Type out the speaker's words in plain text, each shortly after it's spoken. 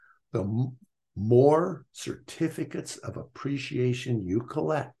the more certificates of appreciation you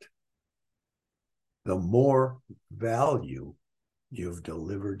collect, the more value you've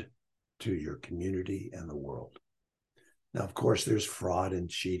delivered to your community and the world. Now, of course, there's fraud and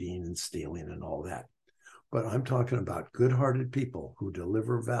cheating and stealing and all that. But I'm talking about good-hearted people who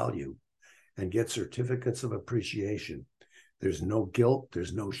deliver value and get certificates of appreciation. There's no guilt,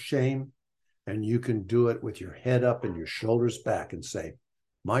 there's no shame, and you can do it with your head up and your shoulders back and say,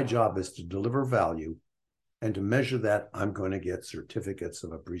 my job is to deliver value, and to measure that, I'm going to get certificates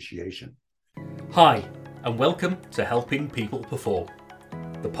of appreciation. Hi, and welcome to Helping People Perform,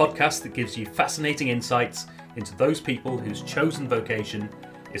 the podcast that gives you fascinating insights into those people whose chosen vocation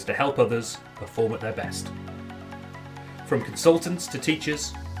is to help others perform at their best. From consultants to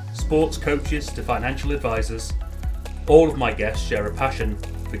teachers, sports coaches to financial advisors, all of my guests share a passion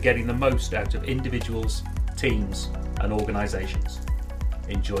for getting the most out of individuals, teams, and organisations.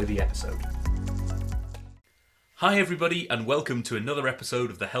 Enjoy the episode. Hi everybody, and welcome to another episode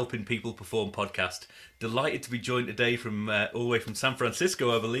of the Helping People Perform podcast. Delighted to be joined today from all the way from San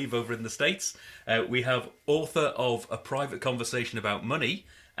Francisco, I believe, over in the States. We have author of A Private Conversation About Money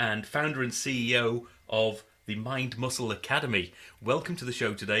and founder and CEO of the Mind Muscle Academy. Welcome to the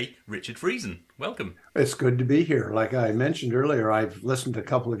show today, Richard Friesen. Welcome. It's good to be here. Like I mentioned earlier, I've listened to a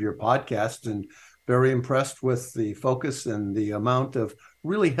couple of your podcasts and very impressed with the focus and the amount of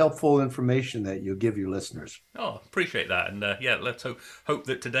really helpful information that you give your listeners. Oh, appreciate that. And let's hope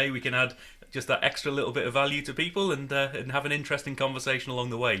that today we can add just that extra little bit of value to people and have an interesting conversation along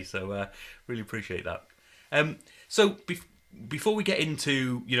the way. So really appreciate that. Before we get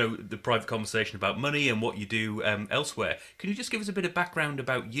into, the private conversation about money and what you do elsewhere, can you just give us a bit of background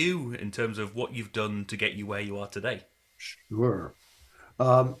about you in terms of what you've done to get you where you are today? Sure.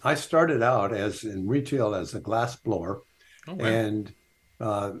 I started out in retail as a glass blower, and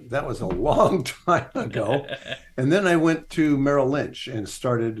that was a long time ago. And then I went to Merrill Lynch and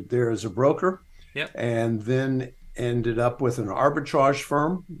started there as a broker, and then ended up with an arbitrage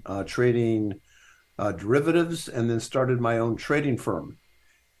firm trading derivatives, and then started my own trading firm.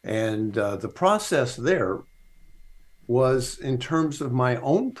 And the process there was in terms of my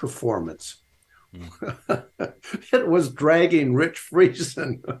own performance. It was dragging Rich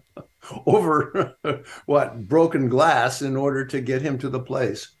Friesen over broken glass in order to get him to the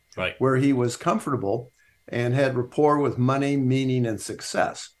place where he was comfortable and had rapport with money, meaning, and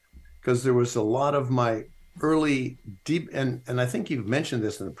success. Because there was a lot of my early deep, and I think you've mentioned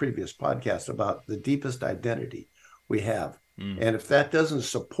this in a previous podcast about the deepest identity we have. And if that doesn't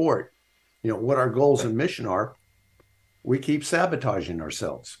support, what our goals and mission are, we keep sabotaging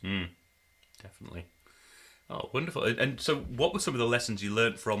ourselves. Definitely. Oh, wonderful. And so what were some of the lessons you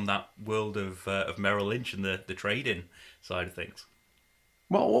learned from that world of Merrill Lynch and the trading side of things?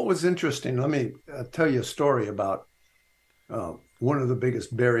 Well, what was interesting, let me tell you a story about one of the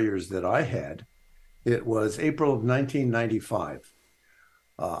biggest barriers that I had. It was April of 1995.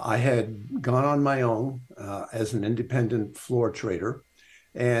 I had gone on my own as an independent floor trader,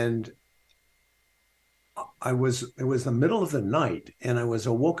 and it was the middle of the night, and I was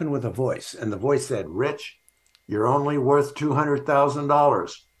awoken with a voice, and the voice said, "Rich, you're only worth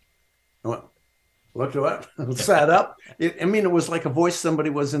 $200,000. I went, looked up, sat up. It was like a voice, somebody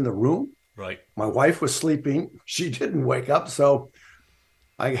was in the room. Right. My wife was sleeping. She didn't wake up, so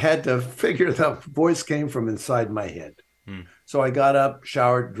I had to figure the voice came from inside my head. So I got up,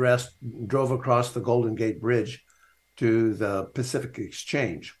 showered, dressed, drove across the Golden Gate Bridge to the Pacific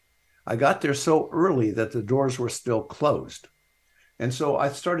Exchange. I got there so early that the doors were still closed. And so I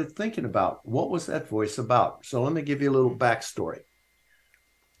started thinking about what was that voice about? So let me give you a little backstory.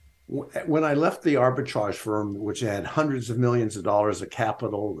 When I left the arbitrage firm, which had hundreds of millions of dollars of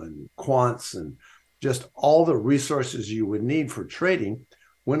capital and quants and just all the resources you would need for trading,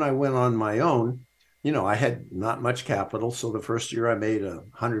 when I went on my own, I had not much capital. So the first year I made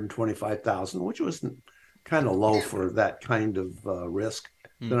 $125,000, which was kind of low for that kind of risk.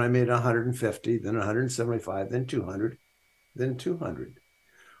 Then I made 150, then 175, then 200, then 200.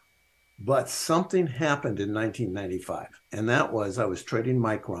 But something happened in 1995, and that was I was trading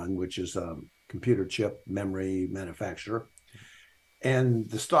Micron, which is a computer chip memory manufacturer, and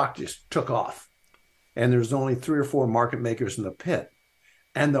the stock just took off. And there's only 3 or 4 market makers in the pit,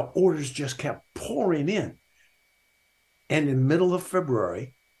 and the orders just kept pouring in. And in the middle of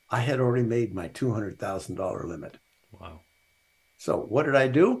February, I had already made my $200,000 limit. Wow. So what did I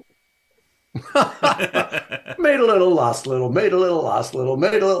do? Made a little, lost a little, made a little, lost a little,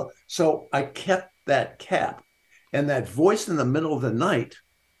 made a little. So I kept that cap. And that voice in the middle of the night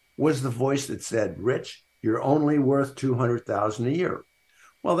was the voice that said, "Rich, you're only worth $200,000 a year."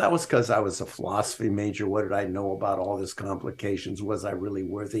 Well, that was because I was a philosophy major. What did I know about all these complications? Was I really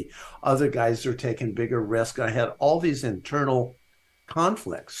worthy? Other guys are taking bigger risk. I had all these internal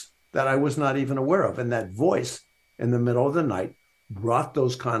conflicts that I was not even aware of. And that voice in the middle of the night brought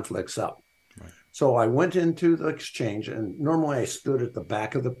those conflicts up. Right. So I went into the exchange, and normally I stood at the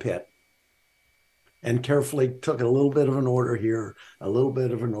back of the pit and carefully took a little bit of an order here, a little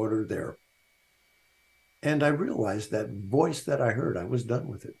bit of an order there. And I realized that voice that I heard, I was done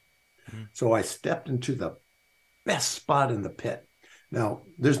with it. Mm-hmm. So I stepped into the best spot in the pit. Now,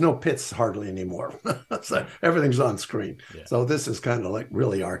 there's no pits hardly anymore. So everything's on screen. Yeah. So this is kind of like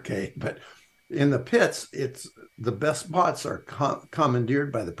really archaic. But in the pits, it's the best spots are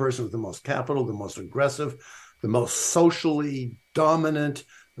commandeered by the person with the most capital, the most aggressive, the most socially dominant,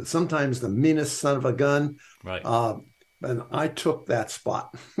 sometimes the meanest son of a gun. Right. And I took that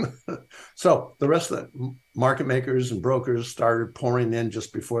spot. So the rest of the market makers and brokers started pouring in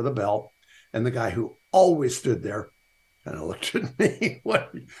just before the bell. And the guy who always stood there kind of looked at me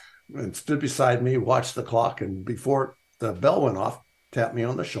and stood beside me, watched the clock. And before the bell went off, tapped me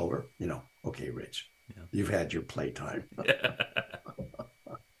on the shoulder. Okay, Rich, you've had your playtime.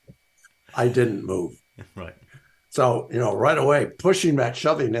 I didn't move. Right. So, right away, pushing that,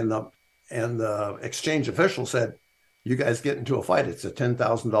 shoving, and the exchange official said, "You guys get into a fight, it's a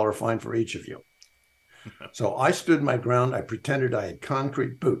 $10,000 fine for each of you." So I stood my ground. I pretended I had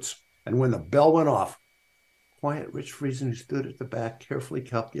concrete boots. And when the bell went off, quiet Rich Friesen, who stood at the back, carefully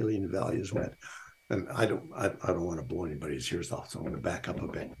calculating values, went, and I don't want to blow anybody's ears off, so I'm going to back up a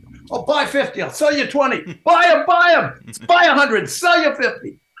bit. "Oh, buy 50, I'll sell you 20. Buy them. Buy 100, sell you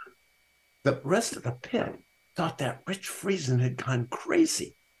 50. The rest of the pit thought that Rich Friesen had gone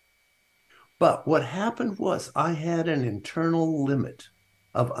crazy. But what happened was I had an internal limit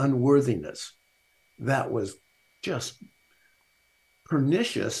of unworthiness that was just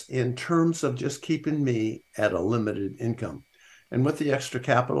pernicious in terms of just keeping me at a limited income. And with the extra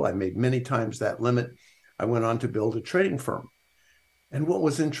capital, I made many times that limit. I went on to build a trading firm. And what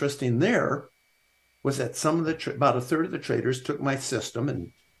was interesting there was that about a third of the traders took my system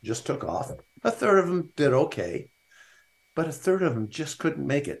and just took off. A third of them did okay, but a third of them just couldn't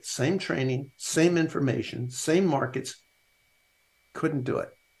make it. Same training, same information, same markets, couldn't do it.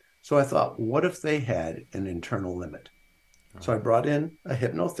 So I thought, what if they had an internal limit? So I brought in a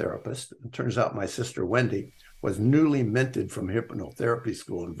hypnotherapist. It turns out my sister Wendy was newly minted from hypnotherapy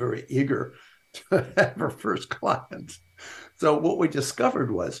school and very eager to have her first client. So what we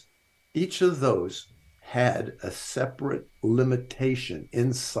discovered was each of those had a separate limitation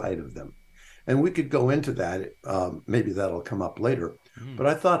inside of them. And we could go into that. Maybe that'll come up later. But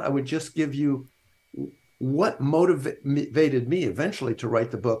I thought I would just give you what motivated me eventually to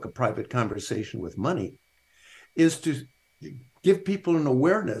write the book, A Private Conversation with Money, is to give people an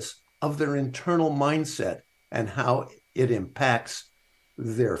awareness of their internal mindset and how it impacts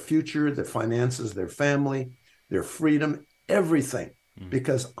their future, their finances, their family, their freedom, everything,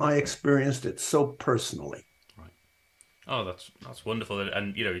 because I experienced it so personally. Right. Oh, that's wonderful.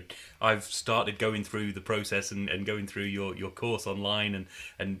 And I've started going through the process and going through your course online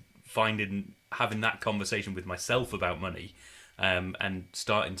and having that conversation with myself about money, and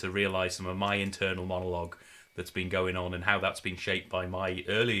starting to realize some of my internal monologue that's been going on and how that's been shaped by my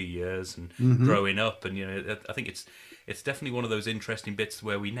earlier years and growing up. And I think it's definitely one of those interesting bits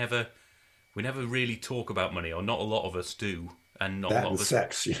where we never really talk about money, or not a lot of us do. And not that a lot and of us...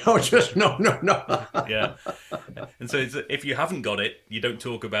 sex, just no. Yeah. And so if you haven't got it, you don't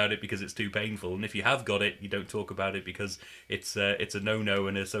talk about it because it's too painful, and if you have got it, you don't talk about it because it's a no-no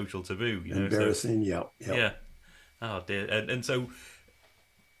and a social taboo. Embarrassing. So, yeah. Yeah. Oh dear. And so,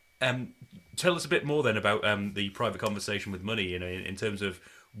 tell us a bit more then about the private conversation with money. In terms of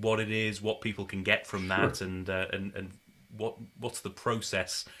what it is, what people can get from that, Sure. and what's the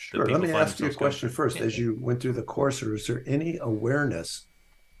process? Sure. Let me ask you a question first. Yeah. As you went through the course, is there any awareness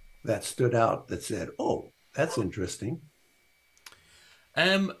that stood out that said, "Oh, that's interesting"?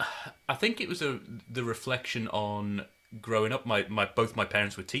 I think it was the reflection on growing up. Both my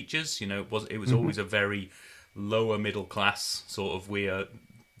parents were teachers. It was always a very lower middle class sort of.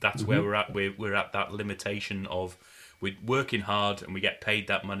 That's where we're at. We're at that limitation of we're working hard and we get paid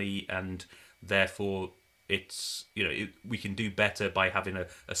that money, and therefore it's we can do better by having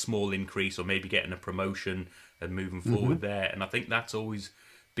a small increase or maybe getting a promotion and moving forward there. And I think that's always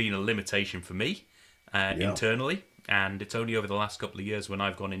been a limitation for me internally. And it's only over the last couple of years when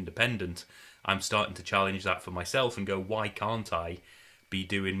I've gone independent, I'm starting to challenge that for myself and go, why can't I be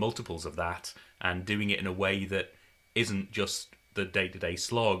doing multiples of that and doing it in a way that isn't just the day-to-day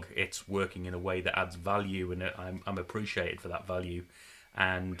slog? It's working in a way that adds value, and I'm appreciated for that value.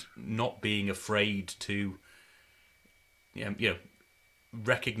 and not being afraid to,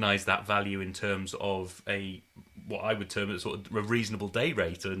 recognize that value in terms of what I would term as sort of a reasonable day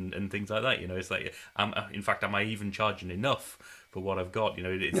rate and things like that. It's like, in fact, am I even charging enough for what I've got?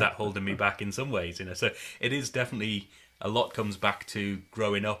 Is that holding me back in some ways? So it is definitely, a lot comes back to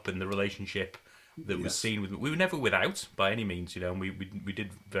growing up and the relationship that was Yes. seen with. We were never without by any means, and we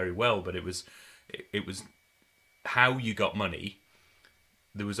did very well, but it was how you got money.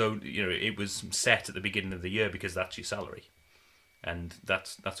 There was only, it was set at the beginning of the year because that's your salary, and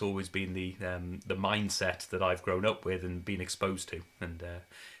that's always been the mindset that I've grown up with and been exposed to, and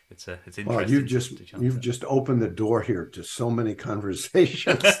it's Well, interesting to challenge you've just opened the door here to so many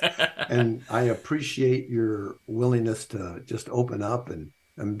conversations, that. and I appreciate your willingness to just open up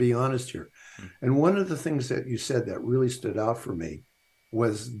and be honest here. And one of the things that you said that really stood out for me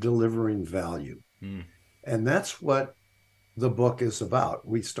was delivering value. Mm, And that's what the book is about.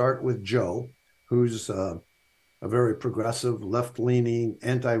 We start with Joe, who's a very progressive, left-leaning,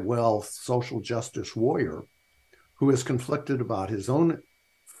 anti-wealth, social justice warrior who is conflicted about his own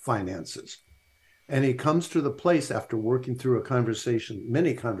finances. And he comes to the place after working through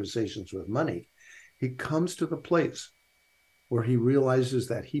many conversations with money, he comes to the place where he realizes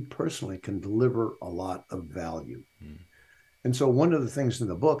that he personally can deliver a lot of value. mm, And so one of the things in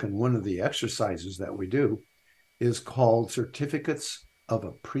the book and one of the exercises that we do is called certificates of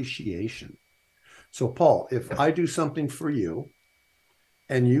appreciation. So, Paul, if I do something for you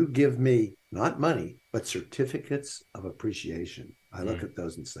and you give me not money, but certificates of appreciation, I look mm, at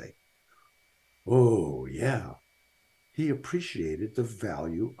those and say, oh, yeah, he appreciated the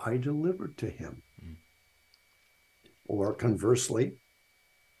value I delivered to him. mm, Or conversely,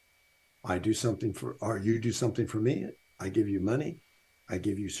 or you do something for me, I give you money, I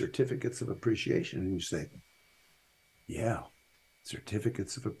give you certificates of appreciation, and you say, yeah,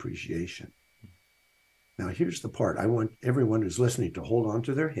 certificates of appreciation. Now, here's the part I want everyone who's listening to hold on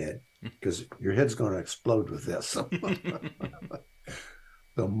to their head, because your head's going to explode with this.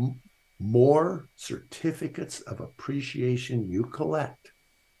 The more certificates of appreciation you collect,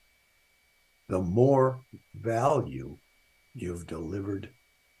 the more value you've delivered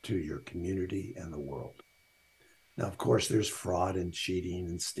to your community and the world. Now, of course, there's fraud and cheating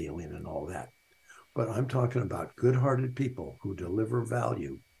and stealing and all that. But I'm talking about good-hearted people who deliver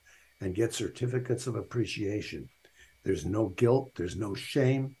value and get certificates of appreciation. There's no guilt, there's no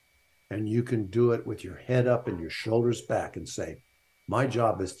shame, and you can do it with your head up and your shoulders back and say, my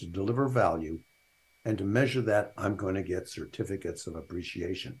job is to deliver value, and to measure that, I'm going to get certificates of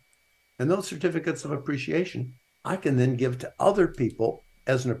appreciation. And those certificates of appreciation, I can then give to other people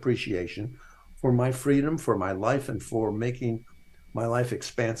as an appreciation for my freedom, for my life, and for making my life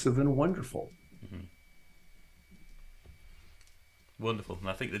expansive and wonderful. mm-hmm. Wonderful, and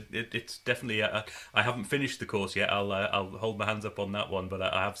I think that it's definitely. I haven't finished the course yet. I'll hold my hands up on that one, but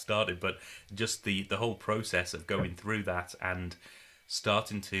I have started. But just the whole process of going through that and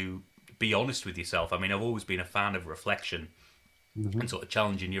starting to be honest with yourself. I mean, I've always been a fan of reflection Mm-hmm. and sort of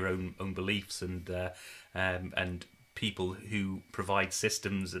challenging your own beliefs and people who provide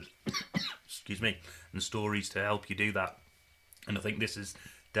systems and excuse me, and stories to help you do that. And I think this is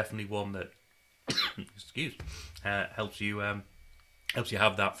definitely one that helps you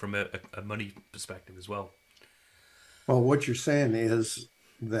have that from a money perspective as well. Well, what you're saying is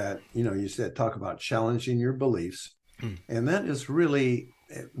that, you said talk about challenging your beliefs. Mm. And that is really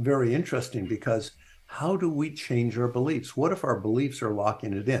very interesting because how do we change our beliefs? What if our beliefs are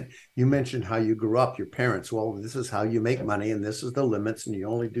locking it in? You mentioned how you grew up, your parents, well, this is how you make money and this is the limits and you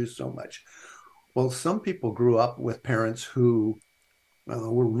only do so much. Well, some people grew up with parents who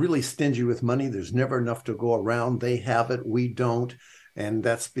were really stingy with money. There's never enough to go around. They have it, we don't. And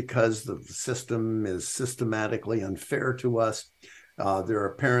that's because the system is systematically unfair to us. There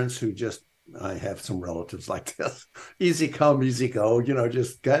are parents who just, I have some relatives like this, easy come, easy go,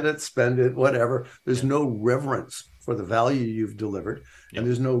 just get it, spend it, whatever. There's Yeah. no reverence for the value you've delivered, Yeah. and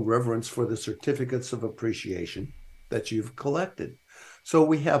there's no reverence for the certificates of appreciation that you've collected. So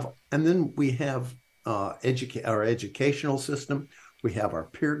we have, and then we have our educational system, we have our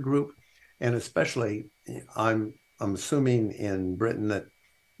peer group, and especially I'm assuming in Britain that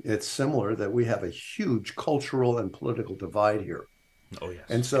it's similar, that we have a huge cultural and political divide here. Oh yes.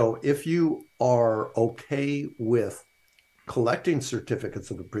 And so if you are okay with collecting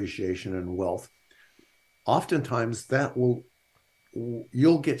certificates of appreciation and wealth, oftentimes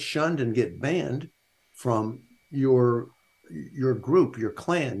you'll get shunned and get banned from your group, your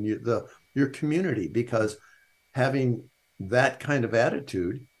clan, your community, because having that kind of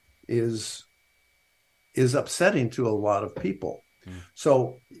attitude is upsetting to a lot of people.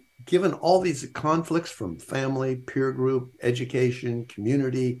 So, given all these conflicts from family, peer group, education,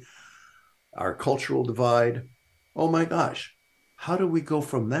 community, our cultural divide, oh my gosh, how do we go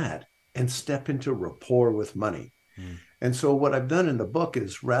from that and step into rapport with money? And so, what I've done in the book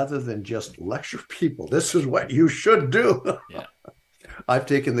is rather than just lecture people, this is what you should do, Yeah. I've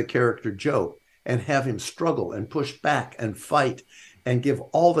taken the character Joe and have him struggle and push back and fight and give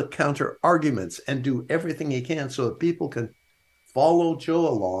all the counter arguments and do everything he can so that people can follow Joe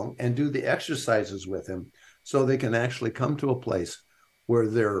along and do the exercises with him so they can actually come to a place where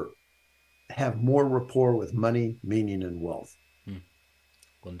they're have more rapport with money, meaning, and wealth.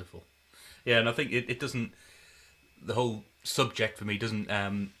 Wonderful. Yeah, and I think it doesn't. The whole subject for me doesn't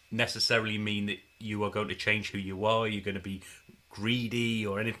necessarily mean that you are going to change who you are. You're going to be greedy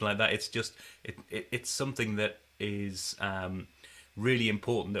or anything like that. It's just it's something that is really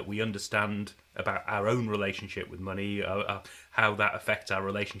important that we understand about our own relationship with money, how that affects our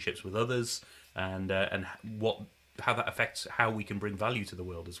relationships with others, and how that affects how we can bring value to the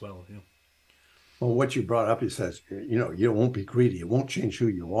world as well. Yeah. Well, what you brought up, he says, you won't be greedy. It won't change who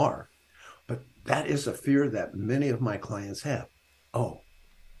you are. But that is a fear that many of my clients have. Oh,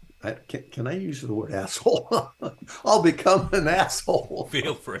 can I use the word asshole? I'll become an asshole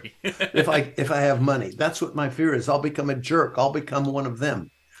Feel free. if I have money. That's what my fear is. I'll become a jerk. I'll become one of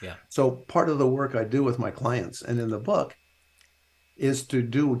them. Yeah. So part of the work I do with my clients and in the book is to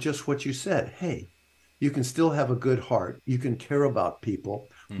do just what you said. Hey, you can still have a good heart. You can care about people.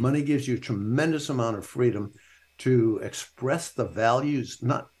 Money gives you a tremendous amount of freedom to express the values,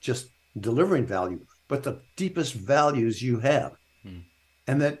 not just delivering value, but the deepest values you have.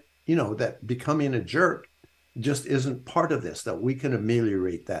 And that becoming a jerk just isn't part of this, that we can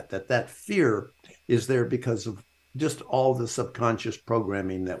ameliorate that fear is there because of just all the subconscious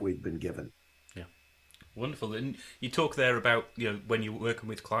programming that we've been given. Yeah. Wonderful. And you talk there about, when you're working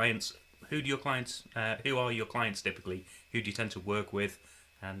with clients, who are your clients typically? Who do you tend to work with,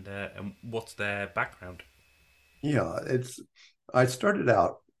 and what's their background? Yeah,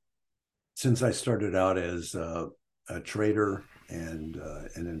 since I started out as a trader and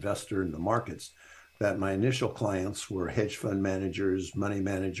an investor in the markets, that my initial clients were hedge fund managers, money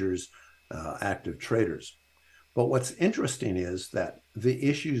managers, active traders. But what's interesting is that the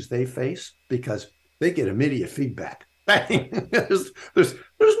issues they face, because they get immediate feedback. Bang! there's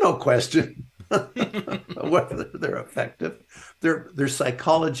no question whether they're effective. Their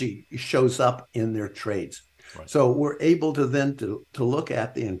psychology shows up in their trades. Right. So we're able to then to look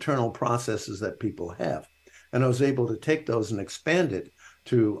at the internal processes that people have. And I was able to take those and expand it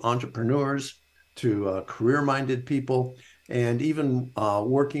to entrepreneurs, to career-minded people, and even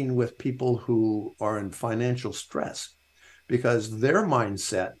working with people who are in financial stress, because their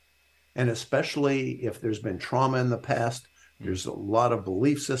mindset, and especially if there's been trauma in the past, there's a lot of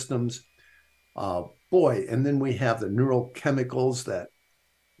belief systems. And then we have the neurochemicals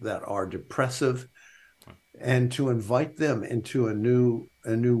that are depressive, and to invite them into a new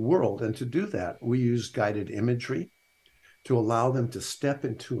world. And to do that, we use guided imagery to allow them to step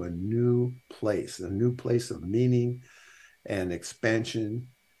into a new place of meaning and expansion,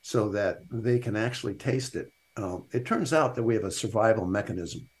 so that they can actually taste it. It turns out that we have a survival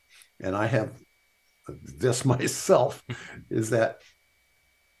mechanism, and I have this myself, is that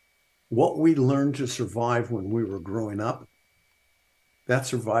what we learned to survive when we were growing up, that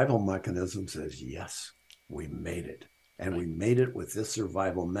survival mechanism says, yes, we made it. And we made it with this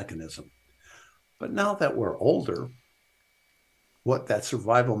survival mechanism. But now that we're older, what that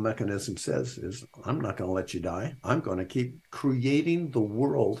survival mechanism says is, I'm not going to let you die. I'm going to keep creating the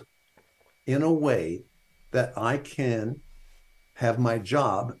world in a way that I can have my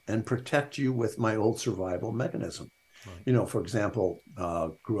job and protect you with my old survival mechanism. Right. For example,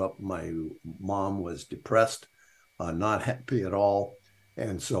 grew up, my mom was depressed, not happy at all.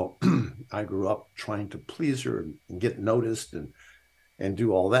 And so I grew up trying to please her and get noticed and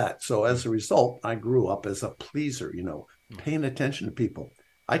do all that. So as a result, I grew up as a pleaser, paying attention to people.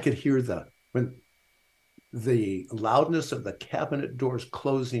 I could hear when the loudness of the cabinet doors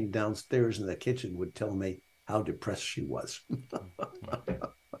closing downstairs in the kitchen would tell me how depressed she was.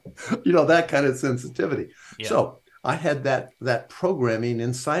 That kind of sensitivity. Yeah. So I had that programming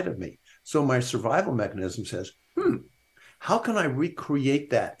inside of me. So my survival mechanism says, how can I recreate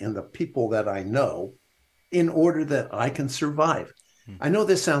that in the people that I know in order that I can survive? I know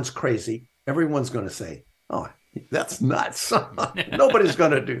this sounds crazy. Everyone's going to say, oh, that's nuts. Nobody's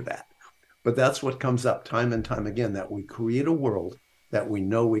going to do that. But that's what comes up time and time again, that we create a world that we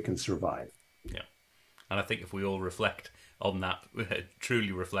know we can survive. Yeah. And I think if we all reflect on that,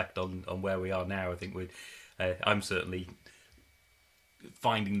 truly reflect on where we are now, I think I'm certainly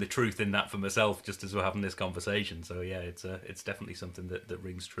finding the truth in that for myself just as we're having this conversation. So yeah, it's definitely something that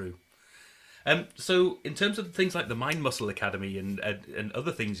rings true. So in terms of things like the Mind Muscle Academy and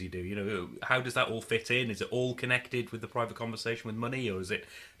other things you do, how does that all fit in? Is it all connected with the private conversation with money, or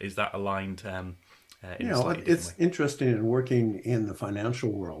is that aligned in a slightly different It's way? interesting in working in the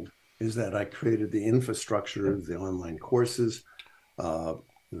financial world is that I created the infrastructure, the online courses, uh,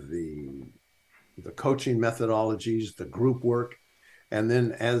 the the coaching methodologies, the group work, and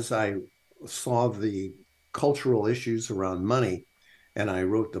then as I saw the cultural issues around money, and I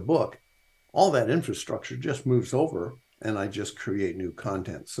wrote the book, all that infrastructure just moves over, and I just create new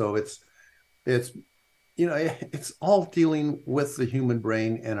content. So it's it's all dealing with the human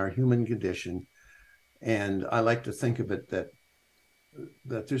brain and our human condition. And I like to think of it that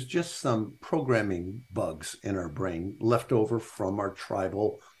there's just some programming bugs in our brain left over from our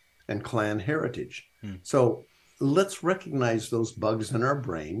tribal and clan heritage. Hmm. So let's recognize those bugs in our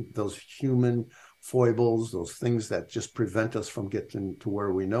brain, those human foibles, those things that just prevent us from getting to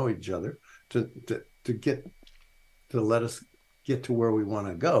where we know each other, to get to let us get to where we want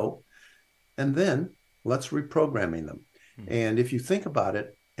to go, and then let's reprogramming them. Hmm. And if you think about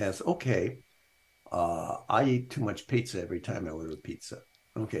it as, okay, I eat too much pizza every time I order pizza.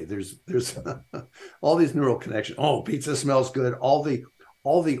 Okay, there's all these neural connections. Oh, pizza smells good.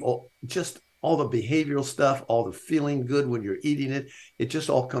 Just all the behavioral stuff, all the feeling good when you're eating it. It just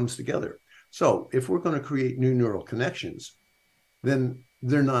all comes together. So if we're going to create new neural connections, then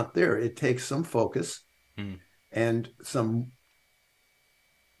they're not there. It takes some focus Hmm. and some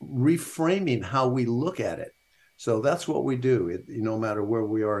reframing how we look at it. So that's what we do. No matter where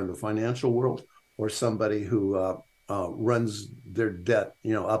we are in the financial world, or somebody who runs their debt,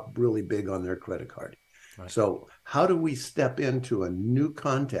 up really big on their credit card. Right. So how do we step into a new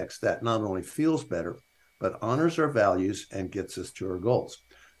context that not only feels better, but honors our values and gets us to our goals?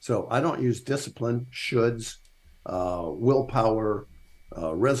 So I don't use discipline, shoulds, willpower,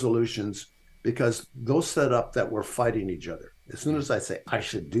 resolutions, because those set up that we're fighting each other. As soon as I say, I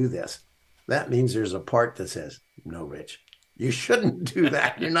should do this, that means there's a part that says, no, Rich, you shouldn't do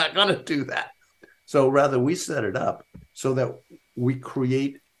that. You're not going to do that. So rather, we set it up so that we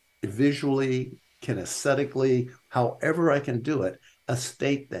create visually, kinesthetically, however I can do it, a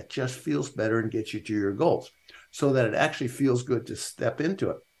state that just feels better and gets you to your goals, so that it actually feels good to step into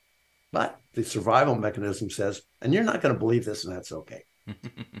it. But the survival mechanism says, and you're not going to believe this, and that's okay.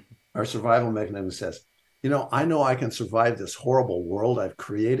 Our survival mechanism says, I know I can survive this horrible world I've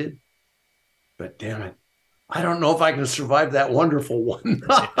created, but damn it, I don't know if I can survive that wonderful one.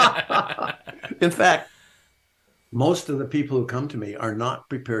 In fact, most of the people who come to me are not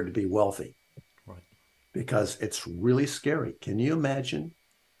prepared to be wealthy, Right. because it's really scary. Can you imagine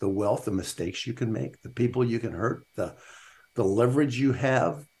the wealth, the mistakes you can make, the people you can hurt, the leverage you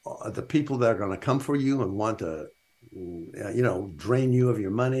have, the people that are going to come for you and want to drain you of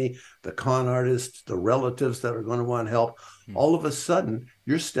your money, the con artists, the relatives that are going to want help. All of a sudden,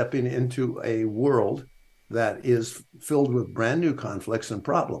 you're stepping into a world that is filled with brand new conflicts and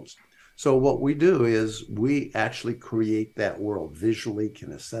problems. So what we do is we actually create that world visually,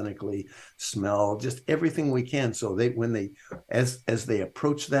 kinesthetically, smell, just everything we can. So as they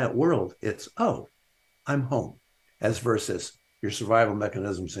approach that world, it's, oh, I'm home, as versus your survival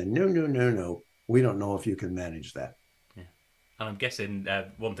mechanism saying, no, no, no, no, we don't know if you can manage that. Yeah. And I'm guessing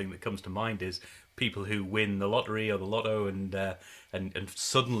one thing that comes to mind is people who win the lottery or the lotto and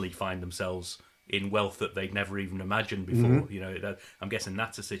suddenly find themselves in wealth that they'd never even imagined before. Mm-hmm. I'm guessing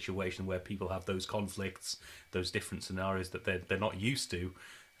that's a situation where people have those conflicts, those different scenarios that they're not used to,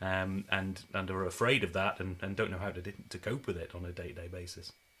 and are afraid of that and don't know how to cope with it on a day-to-day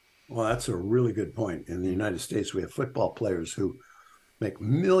basis. Well, that's a really good point. In the United States, we have football players who make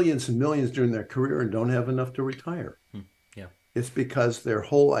millions and millions during their career and don't have enough to retire. Yeah. It's because their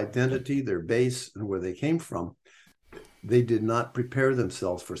whole identity, their base, and where they came from, they did not prepare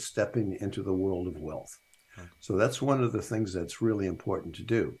themselves for stepping into the world of wealth. Right. So that's one of the things that's really important to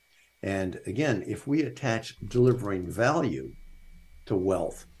do. And again, if we attach delivering value to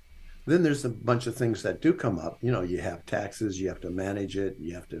wealth, then there's a bunch of things that do come up. You have taxes, you have to manage it,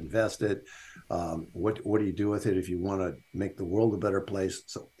 you have to invest it. What do you do with it if you want to make the world a better place?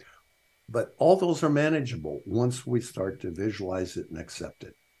 So, but all those are manageable once we start to visualize it and accept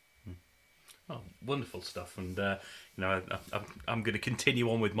it. Oh, wonderful stuff. And, I'm going to continue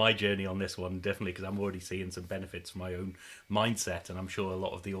on with my journey on this one, definitely, because I'm already seeing some benefits for my own mindset. And I'm sure a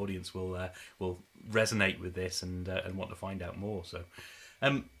lot of the audience will resonate with this and want to find out more. So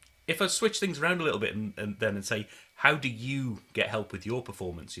if I switch things around a little bit and say, how do you get help with your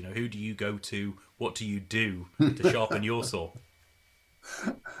performance? Who do you go to? What do you do to sharpen your saw?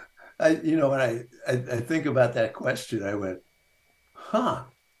 When I think about that question, I went, huh,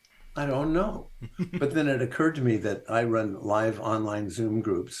 I don't know. But then it occurred to me that I run live online Zoom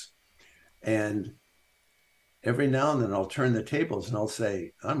groups, and every now and then I'll turn the tables and I'll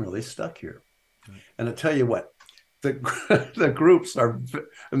say, I'm really stuck here. And I tell you what, the the groups are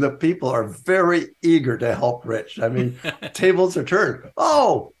and the people are very eager to help Rich. I mean, tables are turned.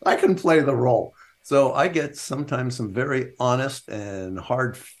 Oh, I can play the role. So I get sometimes some very honest and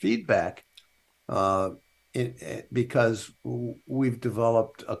hard feedback uh, because we've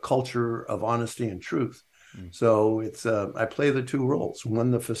developed a culture of honesty and truth. Mm. So it's I play the two roles: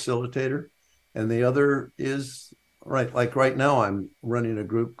 one the facilitator, and the other is right. Like right now, I'm running a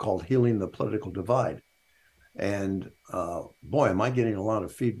group called Healing the Political Divide, and boy, am I getting a lot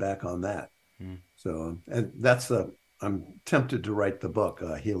of feedback on that. Mm. So, and that's the I'm tempted to write the book,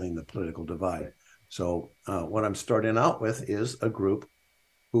 Healing the Political Divide. So, what I'm starting out with is a group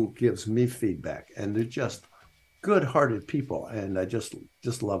who gives me feedback, and they're just good-hearted people, and I just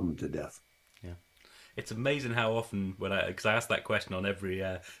love them to death. Yeah. It's amazing how often because I ask that question on every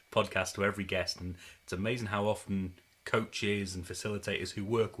podcast to every guest, and it's amazing how often coaches and facilitators who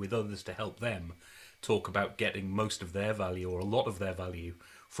work with others to help them talk about getting most of their value or a lot of their value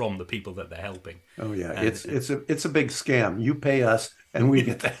from the people that they're helping. Oh yeah, And it's a big scam. You pay us, and we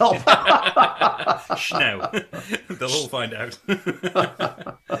get the help. shh now, they'll all find out.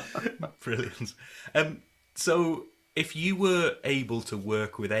 Brilliant. So, if you were able to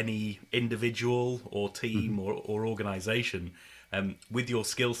work with any individual or team or organization with your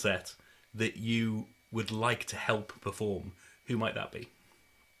skill set that you would like to help perform, who might that be?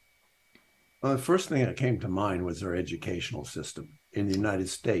 Well, the first thing that came to mind was our educational system in the United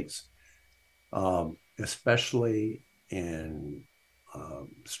States, especially in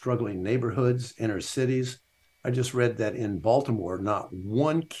struggling neighborhoods, inner cities. I just read that in Baltimore, not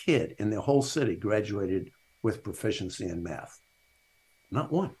one kid in the whole city graduated with proficiency in math.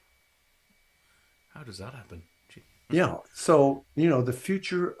 Not one. How does that happen? Yeah. So, the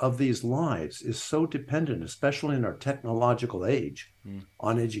future of these lives is so dependent, especially in our technological age, Mm.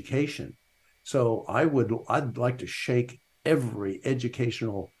 on education. So I'd like to shake every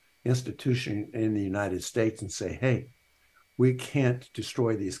educational institution in the United States and say, hey, we can't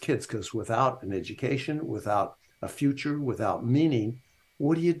destroy these kids because without an education, without a future, without meaning,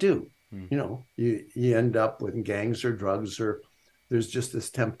 what do you do? Mm. You end up with gangs or drugs, or there's just this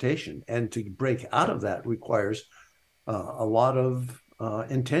temptation. And to break out of that requires a lot of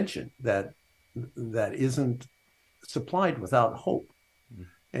intention that isn't supplied without hope. Mm.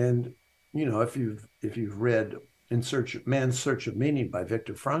 And if you've read In Search of Man's Search of Meaning by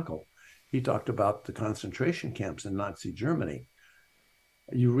Viktor Frankl, he talked about the concentration camps in Nazi Germany.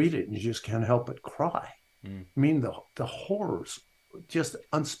 You read it and you just can't help but cry. Mm. I mean, the horrors, just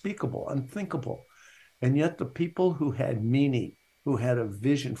unspeakable, unthinkable. And yet the people who had meaning, who had a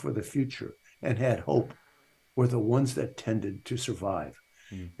vision for the future and had hope, were the ones that tended to survive.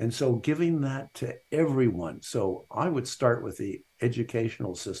 Mm. And so giving that to everyone. So I would start with the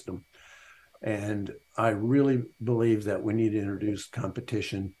educational system. And I really believe that we need to introduce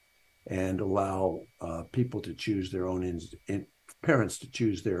competition and allow people to choose their own, parents to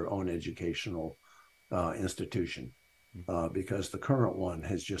choose their own educational institution, because the current one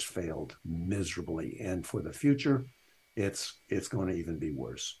has just failed miserably. And for the future, it's going to even be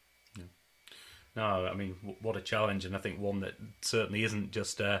worse. Yeah. No, I mean, what a challenge, and I think one that certainly isn't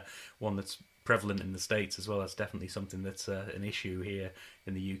just one that's prevalent in the States as well. That's definitely something that's an issue here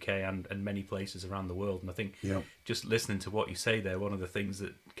in the UK and many places around the world. And I think Yeah. just listening to what you say there, one of the things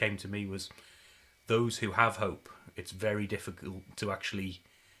that came to me was those who have hope, it's very difficult to actually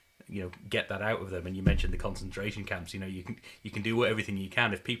get that out of them. And you mentioned the concentration camps. You can do everything you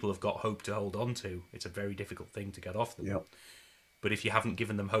can. If people have got hope to hold on to, it's a very difficult thing to get off them. Yeah. But if you haven't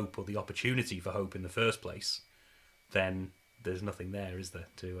given them hope or the opportunity for hope in the first place, then there's nothing there, is there?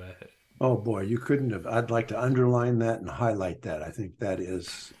 Oh boy, you couldn't have. I'd like to underline that and highlight that. I think that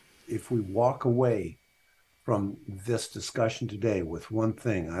is, if we walk away from this discussion today with one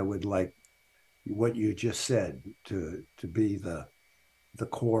thing, I would like what you just said to be the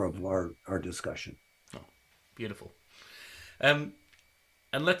core of our discussion. Oh, beautiful. Um,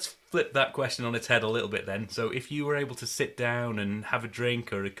 and let's flip that question on its head a little bit then. So, if you were able to sit down and have a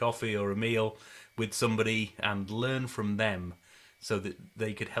drink or a coffee or a meal with somebody and learn from them so that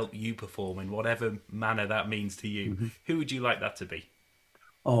they could help you perform in whatever manner that means to you, Mm-hmm. who would you like that to be?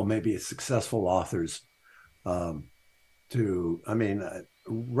 Oh, maybe successful authors. Um, I mean,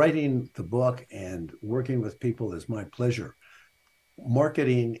 writing the book and working with people is my pleasure.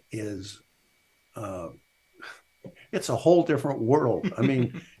 Marketing is, uh, it's a whole different world. I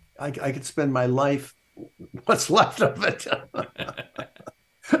mean, I could spend my life, what's left of it,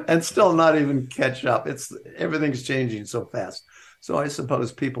 and still not even catch up. Everything's changing so fast. So I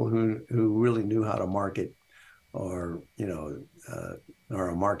suppose people who really knew how to market, or or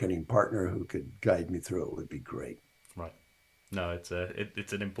a marketing partner who could guide me through it would be great. Right. No, it's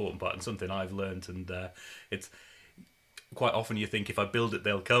an important part and something I've learned, and it's quite often you think if I build it,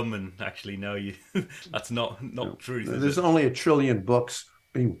 they'll come, and actually, no, that's not true. There's only 1 trillion books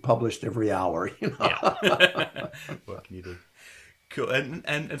being published every hour. Yeah. What can you do? Cool.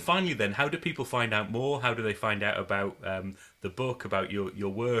 And finally, then, how do people find out more? How do they find out about the book, about your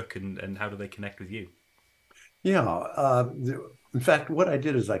work, and how do they connect with you? Yeah. In fact, what I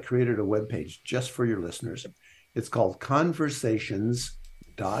did is I created a webpage just for your listeners. It's called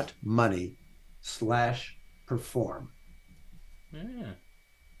conversations.money/perform. Yeah.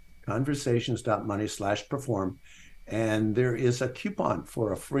 Conversations.money/perform. And there is a coupon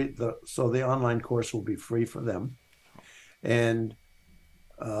for a free, so the online course will be free for them. And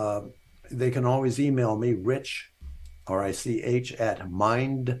they can always email me, Rich, RICH, at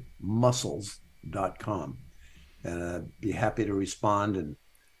mindmuscles.com. And I'd be happy to respond and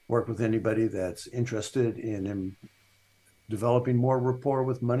work with anybody that's interested in developing more rapport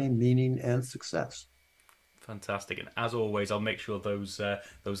with money, meaning, and success. Fantastic, and as always, I'll make sure those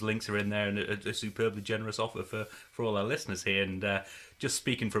links are in there, and a superbly generous offer for all our listeners here. And just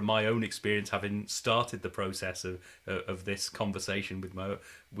speaking from my own experience, having started the process of this conversation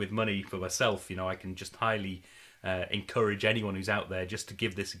with money for myself, I can just highly encourage anyone who's out there just to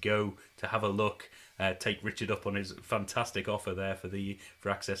give this a go, to have a look. Take Richard up on his fantastic offer there for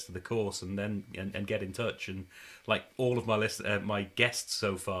access to the course, and then and get in touch. And like all of my guests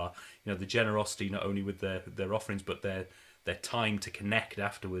so far, the generosity not only with their offerings but their time to connect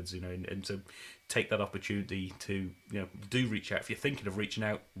afterwards, and to take that opportunity to do reach out. If you're thinking of reaching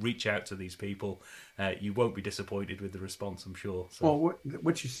out, reach out to these people. You won't be disappointed with the response, I'm sure. So. Well,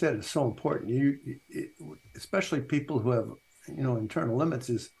 what you said is so important. Especially people who have internal limits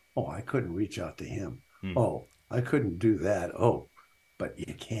is, oh, I couldn't reach out to him. Oh, I couldn't do that. Oh, but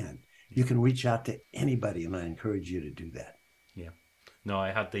you can. You can reach out to anybody, and I encourage you to do that. Yeah. No,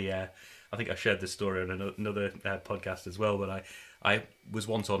 I had I think I shared this story on another podcast as well, but I was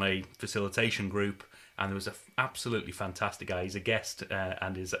once on a facilitation group, and there was an absolutely fantastic guy. He's a guest,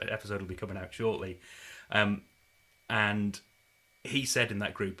 and his episode will be coming out shortly. And he said in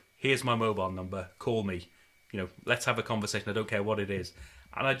that group, "Here's my mobile number. Call me. Let's have a conversation. I don't care what it is."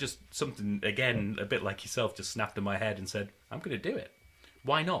 And I just, something, again, a bit like yourself, just snapped in my head and said, I'm going to do it.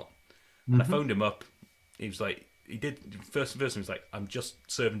 Why not? And I phoned him up. He was like, first he was like, I'm just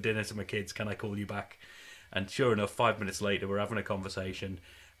serving dinner to my kids. Can I call you back? And sure enough, 5 minutes later, we're having a conversation,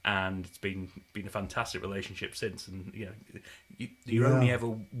 and it's been a fantastic relationship since. And, you're only ever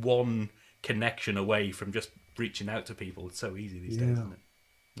one connection away from just reaching out to people. It's so easy these days, isn't it?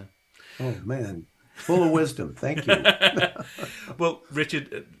 No. Oh, man. Full of wisdom. Thank you. Well,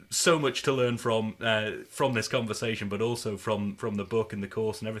 Richard, so much to learn from this conversation, but also from the book and the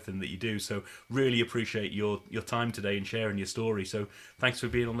course and everything that you do. So really appreciate your time today and sharing your story. So thanks for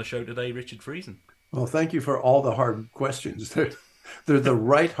being on the show today, Richard Friesen. Well, thank you for all the hard questions. They're the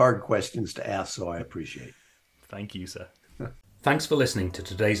right hard questions to ask, so I appreciate it. Thank you, sir. Thanks for listening to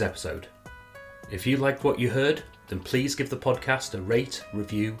today's episode. If you liked what you heard, then please give the podcast a rate,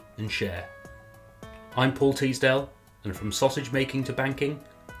 review, and share. I'm Paul Teasdale, and from sausage making to banking,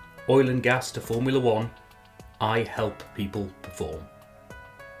 oil and gas to Formula One, I help people perform.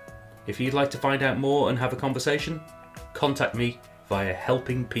 If you'd like to find out more and have a conversation, contact me via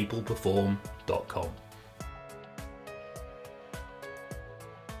helpingpeopleperform.com.